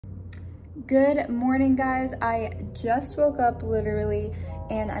Good morning, guys. I just woke up literally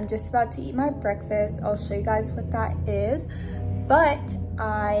and I'm just about to eat my breakfast. I'll show you guys what that is, but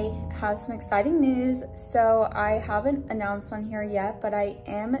I have some exciting news. So I haven't announced on here yet, but I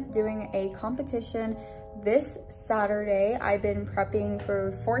am doing a competition this Saturday. I've been prepping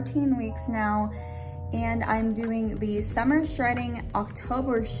for 14 weeks now, and I'm doing the Summer Shredding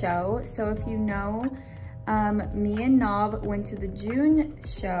October show. So if you know, me and Nav went to the June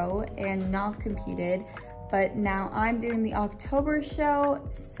show and Nav competed, but now I'm doing the October show,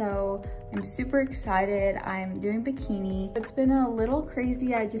 so I'm super excited. I'm doing Bikini. It's been a little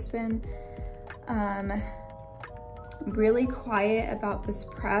crazy. I've just been really quiet about this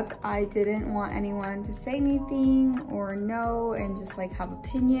prep. I didn't want anyone to say anything or know and just like have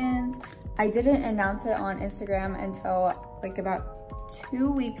opinions. I didn't announce it on Instagram until like about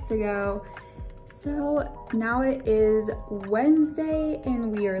 2 weeks ago. So now it is Wednesday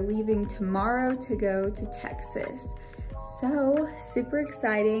and we are leaving tomorrow to go to Texas. So super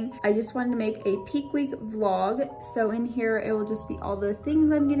exciting. I just wanted to make a peak week vlog. So in here, it will just be all the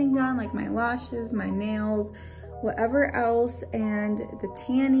things I'm getting done, like my lashes, my nails, whatever else, and the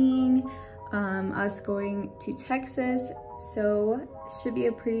tanning, us going to Texas. So should be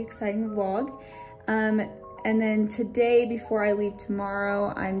a pretty exciting vlog. And then today, before I leave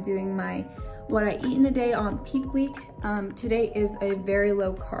tomorrow, I'm doing my what I eat in a day on peak week. Today is a very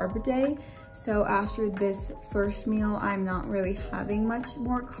low carb day. So after this first meal, I'm not really having much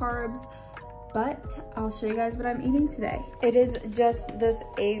more carbs, but I'll show you guys what I'm eating today. It is just this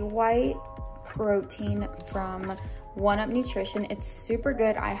egg white protein from 1UP Nutrition. It's super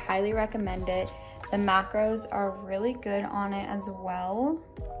good. I highly recommend it. The macros are really good on it as well.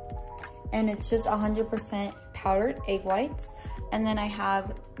 And it's just 100% powdered egg whites. And then I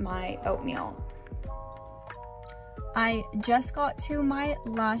have my oatmeal. I just got to my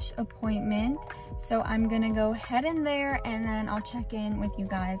lash appointment, so I'm gonna go head in there and then I'll check in with you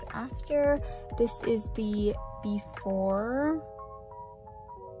guys after. This is the before.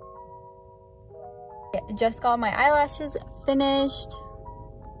 Just got my eyelashes finished.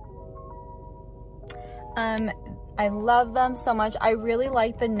 I love them so much. I really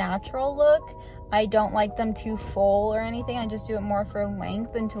like the natural look. I don't like them too full or anything. I just do it more for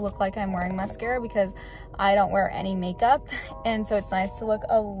length and to look like I'm wearing mascara because I don't wear any makeup. And so it's nice to look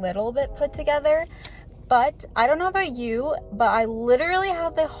a little bit put together. But I don't know about you, but I literally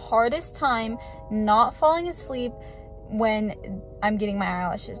have the hardest time not falling asleep when I'm getting my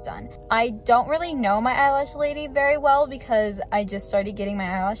eyelashes done. I don't really know my eyelash lady very well because I just started getting my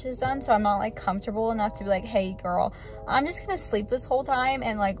eyelashes done, so I'm not like comfortable enough to be like, hey girl, I'm just gonna sleep this whole time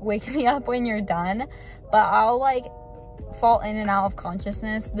and like wake me up when you're done. But I'll like fall in and out of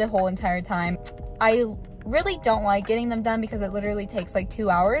consciousness the whole entire time. I really don't like getting them done because it literally takes like 2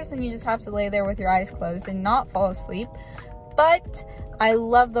 hours and you just have to lay there with your eyes closed and not fall asleep. But I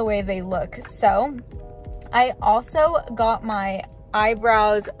love the way they look. So I also got my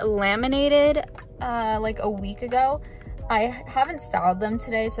eyebrows laminated like a week ago. I haven't styled them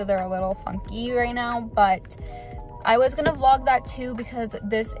today, so they're a little funky right now, but I was gonna vlog that too because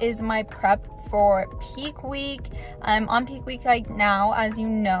this is my prep for peak week. I'm on peak week right now, as you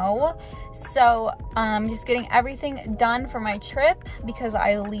know. So I'm just getting everything done for my trip because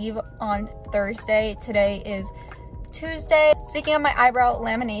I leave on Thursday. Today is Tuesday. Speaking of my eyebrow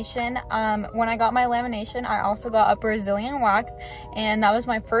lamination, when I got my lamination, I also got a Brazilian wax, and that was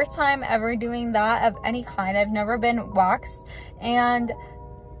my first time ever doing that of any kind. I've never been waxed, and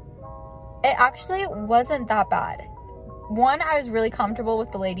it actually wasn't that bad. One, I was really comfortable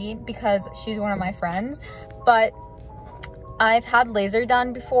with the lady because she's one of my friends, but I've had laser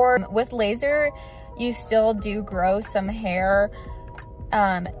done before. With laser, you still do grow some hair,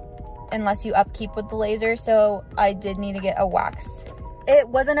 unless you upkeep with the laser, so I did need to get a wax. It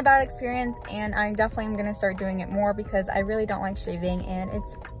wasn't a bad experience, and I definitely am gonna start doing it more because I really don't like shaving and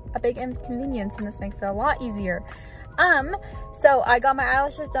it's a big inconvenience, and this makes it a lot easier. So I got my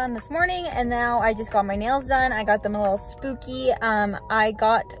eyelashes done this morning, and now I just got my nails done. I got them a little spooky. I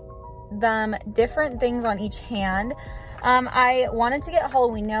got them different things on each hand. I wanted to get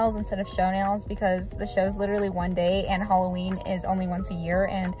Halloween nails instead of show nails because the show's literally one day and Halloween is only once a year,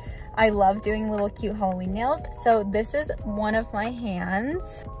 and I love doing little cute Halloween nails. So this is one of my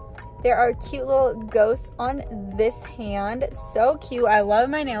hands. There are cute little ghosts on this hand. So cute. I love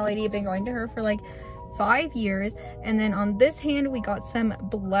my nail lady. I've been going to her for like 5 years. And then on this hand, we got some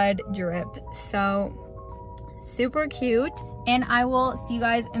blood drip. So super cute. And I will see you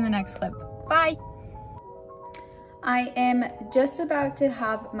guys in the next clip. Bye. I am just about to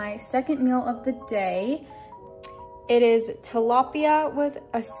have my second meal of the day. It is tilapia with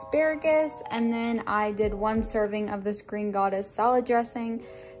asparagus, and then I did 1 serving of this Green Goddess salad dressing.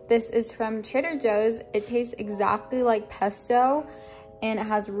 This is from Trader Joe's. It tastes exactly like pesto, and it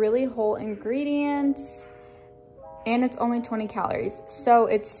has really whole ingredients, and it's only 20 calories. So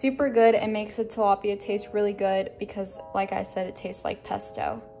it's super good. It makes the tilapia taste really good because, like I said, it tastes like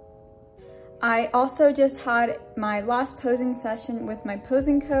pesto. I also just had my last posing session with my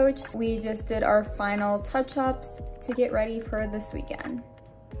posing coach. We just did our final touch-ups to get ready for this weekend.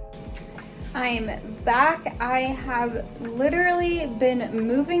 I'm back. I have literally been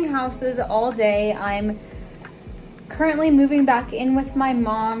moving houses all day. I'm currently moving back in with my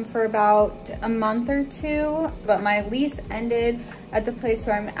mom for about a month or 2, but my lease ended at the place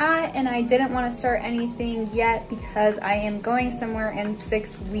where I'm at, and I didn't want to start anything yet because I am going somewhere in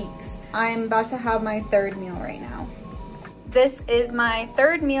 6 weeks. I'm about to have my 3rd meal right now. This is my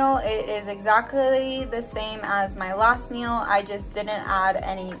 3rd meal. It is exactly the same as my last meal. I just didn't add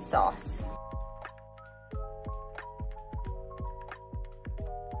any sauce.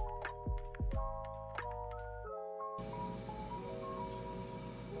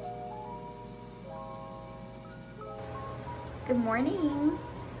 Good morning.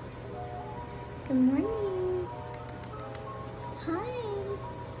 Good morning. Hi.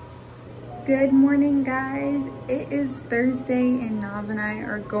 Good morning, guys. It is Thursday and Nav and I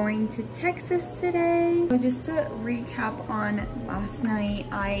are going to Texas today. So just to recap on last night,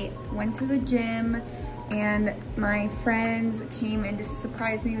 I went to the gym and my friends came in to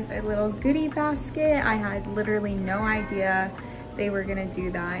surprise me with a little goodie basket. I had literally no idea they were gonna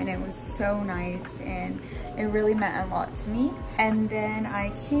do that, and it was so nice and it really meant a lot to me. And then I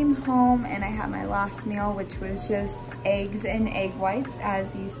came home and I had my last meal, which was just eggs and egg whites,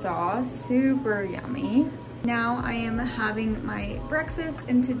 as you saw. Super yummy. Now I am having my breakfast,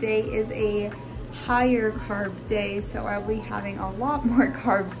 and today is a higher carb day, so I'll be having a lot more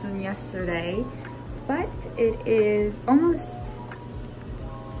carbs than yesterday. But it is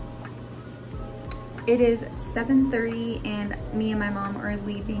 7:30 and me and my mom are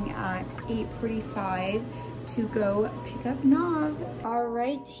leaving at 8:45 to go pick up Nav. All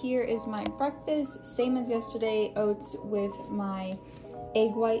right, here is my breakfast. Same as yesterday, oats with my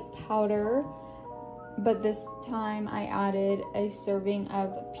egg white powder, but this time I added a serving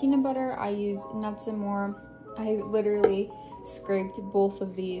of peanut butter. I used nuts and more. I literally scraped both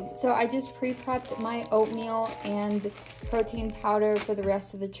of these. So I just pre-prepped my oatmeal and protein powder for the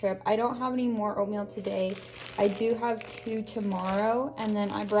rest of the trip. I don't have any more oatmeal today. I do have 2 tomorrow, and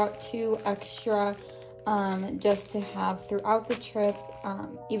then I brought 2 extra just to have throughout the trip,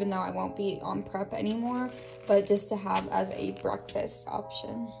 even though I won't be on prep anymore, but just to have as a breakfast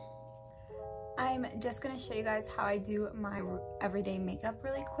option. I'm just gonna show you guys how I do my everyday makeup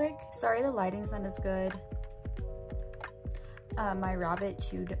really quick. Sorry the lighting's not as good. My rabbit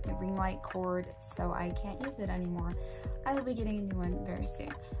chewed the ring light cord, so I can't use it anymore. I will be getting a new one very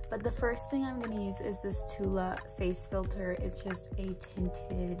soon. But the first thing I'm going to use is this Tula face filter. It's just a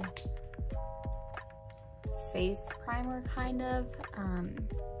tinted face primer kind of,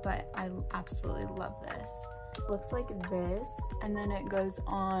 but I absolutely love this. It looks like this, and then it goes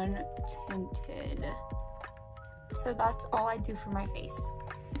on tinted. So that's all I do for my face.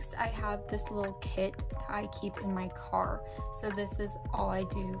 Next, I have this little kit that I keep in my car. So this is all I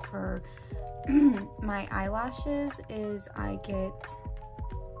do for my eyelashes. Is I get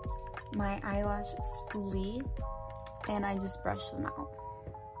my eyelash spoolie and I just brush them out.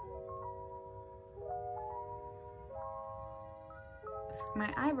 For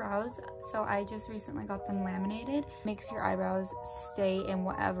my eyebrows, so I just recently got them laminated. Makes your eyebrows stay in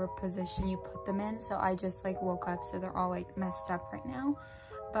whatever position you put them in. So I just like woke up, so they're all like messed up right now.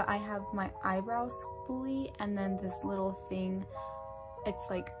 But I have my eyebrow spoolie and then this little thing, it's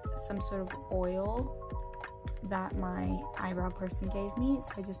like some sort of oil that my eyebrow person gave me.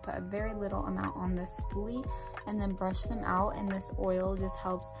 So I just put a very little amount on this spoolie and then brush them out, and this oil just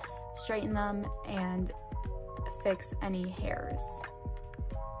helps straighten them and fix any hairs.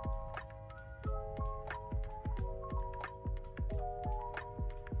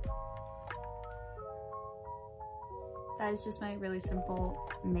 That is just my really simple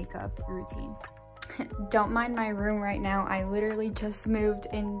makeup routine. Don't mind my room right now. I literally just moved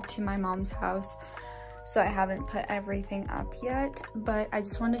into my mom's house, so I haven't put everything up yet, but I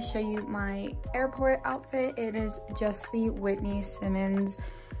just wanted to show you my airport outfit. It is just the Whitney Simmons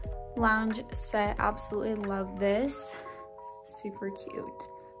lounge set. Absolutely love this. Super cute.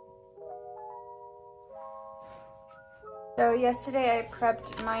 So yesterday I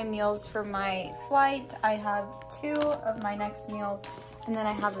prepped my meals for my flight. I have 2 of my next meals And then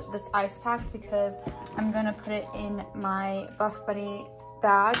I have this ice pack because I'm gonna put it in my Buff Bunny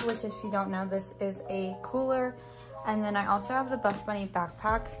bag, which if you don't know, this is a cooler. And then I also have the Buff Bunny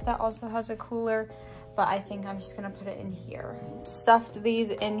backpack that also has a cooler, but I think I'm just gonna put it in here. Stuffed these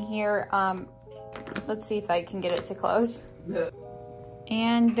in here. Let's see if I can get it to close.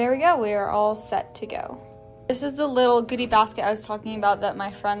 And there we go, we are all set to go. This is the little goodie basket I was talking about that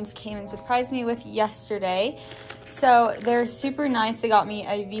my friends came and surprised me with yesterday. So they're super nice. They got me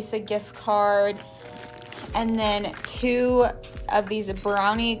a Visa gift card and then 2 of these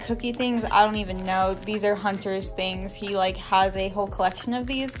brownie cookie things. I don't even know. These are Hunter's things. He like has a whole collection of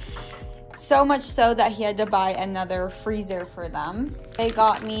these. So much so that he had to buy another freezer for them. They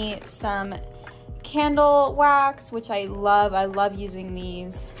got me some candle wax, which I love. I love using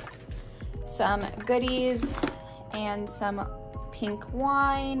these. Some goodies and some pink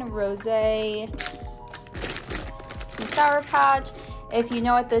wine, rosé, some Sour Patch. If you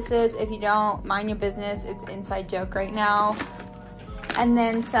know what this is, if you don't, mind your business. It's inside joke right now. And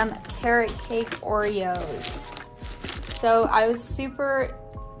then some carrot cake Oreos. So I was super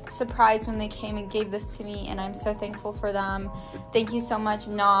surprised when they came and gave this to me, and I'm so thankful for them. Thank you so much,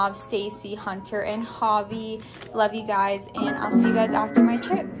 Nav, Stacy, Hunter, and Javi. Love you guys, and I'll see you guys after my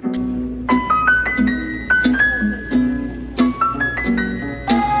trip.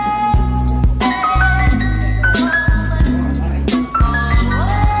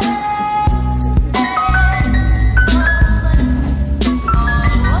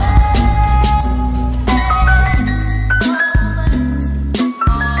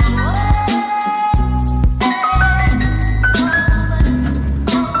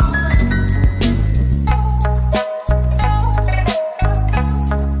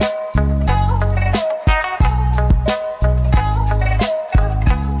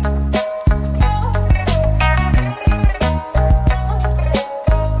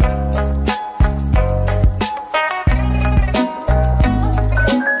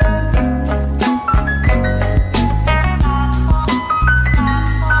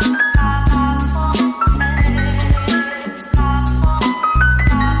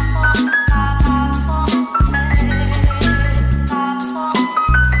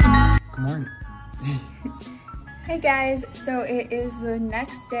 Hey guys, so it is the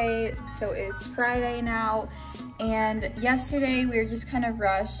next day, so it's Friday now, and yesterday we were just kind of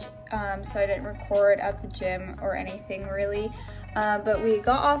rushed, so I didn't record at the gym or anything really, but we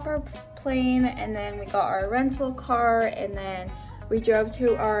got off our plane and then we got our rental car and then we drove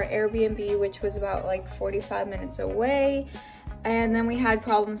to our Airbnb, which was about like 45 minutes away, and then we had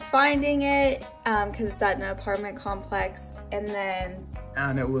problems finding it because it's at an apartment complex,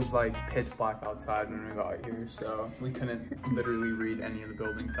 and it was like pitch black outside when we got here, so we couldn't literally read any of the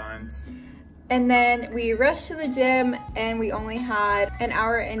building signs. And then we rushed to the gym and we only had an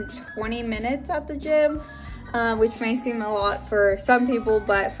hour and 20 minutes at the gym, which may seem a lot for some people,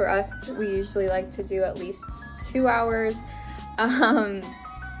 but for us, we usually like to do at least 2 hours.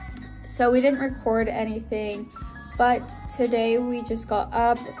 So we didn't record anything, but today we just got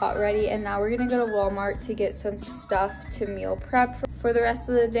up, got ready, and now we're gonna go to Walmart to get some stuff to meal prep for the rest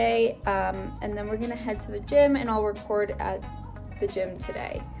of the day. And then we're gonna head to the gym and I'll record at the gym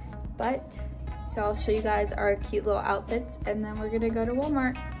today. So I'll show you guys our cute little outfits and then we're gonna go to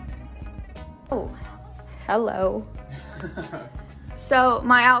Walmart. Oh, hello. So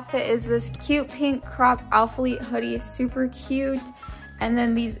my outfit is this cute pink crop Alphalete hoodie, super cute. And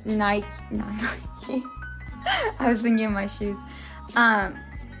then these not Nike. I was thinking of my shoes.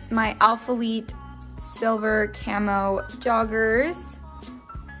 My Alphalete silver camo joggers.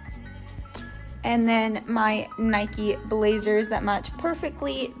 And then my Nike blazers that match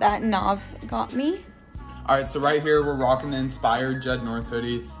perfectly that Nav got me. All right, so right here we're rocking the inspired Jed North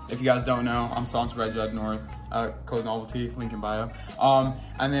hoodie. If you guys don't know, I'm sponsored by Jed North, code novelty, link in bio.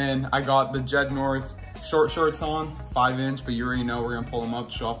 And then I got the Jed North short shorts on, 5-inch, but you already know we're gonna pull them up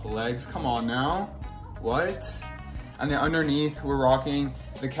to show off the legs. Come on now, what? And then underneath we're rocking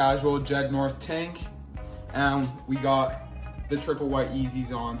the casual Jed North tank, and we got the triple white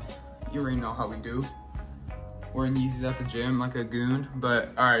Yeezys on. You already know how we do. Wearing Yeezys at the gym like a goon,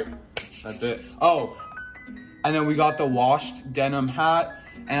 but all right, that's it. Oh, and then we got the washed denim hat,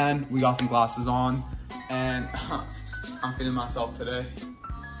 and we got some glasses on, and I'm feeling myself today.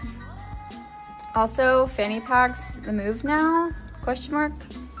 Also, fanny packs, the move now, question mark.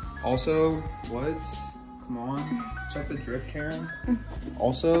 Also, what? Come on, check the drip, Karen.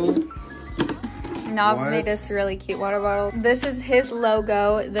 Also, Nav made us a really cute water bottle. This is his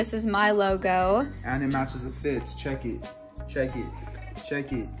logo, this is my logo. And it matches the fits, check it, check it,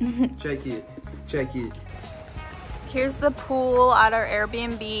 check it, check it, check it. Here's the pool at our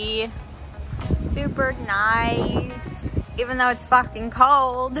Airbnb. Super nice, even though it's fucking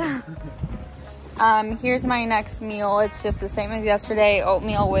cold. Here's my next meal. It's just the same as yesterday.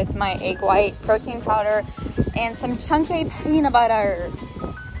 Oatmeal with my egg white, protein powder, and some chunky peanut butter.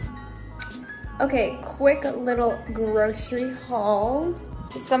 Okay, quick little grocery haul.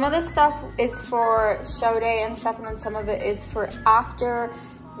 Some of the stuff is for show day and stuff, and then some of it is for after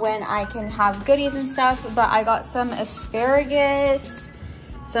when I can have goodies and stuff. But I got some asparagus,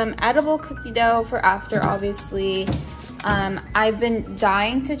 some edible cookie dough for after, obviously. I've been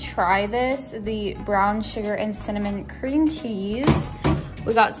dying to try this, the brown sugar and cinnamon cream cheese.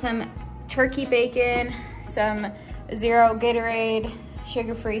 We got some turkey bacon, some zero Gatorade,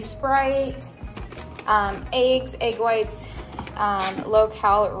 sugar-free Sprite, eggs, egg whites,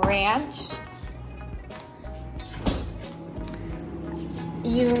 low-cal ranch.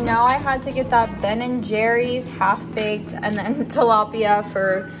 You know I had to get that Ben & Jerry's half-baked, and then tilapia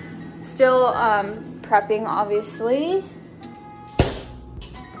for still prepping, obviously.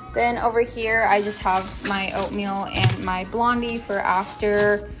 Then over here I just have my oatmeal and my blondie for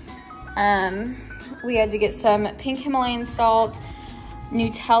after. We had to get some pink Himalayan salt,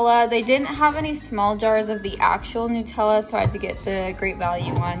 Nutella. They didn't have any small jars of the actual Nutella, so I had to get the Great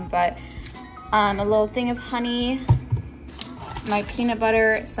Value one, but a little thing of honey, my peanut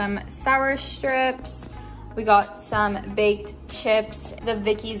butter, some sour strips. We got some baked chips, the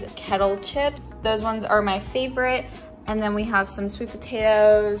Vicky's kettle chip. Those ones are my favorite. And then we have some sweet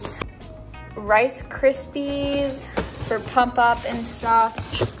potatoes, Rice Krispies for pump up and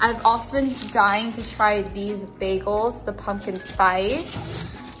stuff. I've also been dying to try these bagels, the pumpkin spice.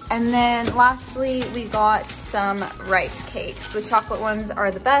 And then lastly, we got some rice cakes. The chocolate ones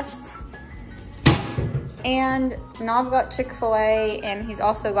are the best. And Nav got Chick-fil-A, and he's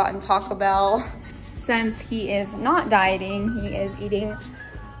also gotten Taco Bell. Since he is not dieting, he is eating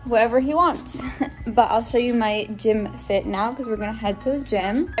whatever he wants. But I'll show you my gym fit now because we're gonna head to the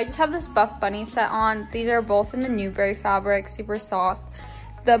gym. I just have this Buff Bunny set on. These are both in the Newberry fabric, super soft.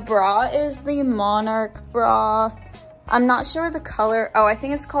 The bra is the Monarch bra. I'm not sure the color. Oh, I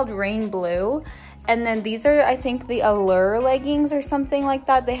think it's called Rain Blue. And then these are, I think, the Allure leggings or something like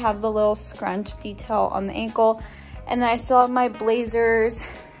that. They have the little scrunch detail on the ankle. And then I still have my blazers.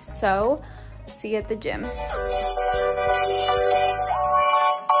 So, see you at the gym.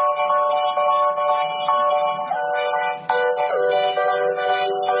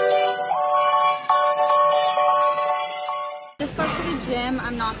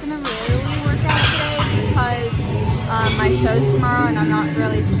 I'm not gonna really work out today because my show's tomorrow and I'm not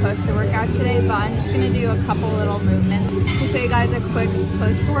really supposed to work out today, but I'm just gonna do a couple little movements to show you guys a quick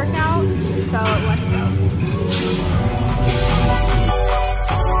post workout. So let's go.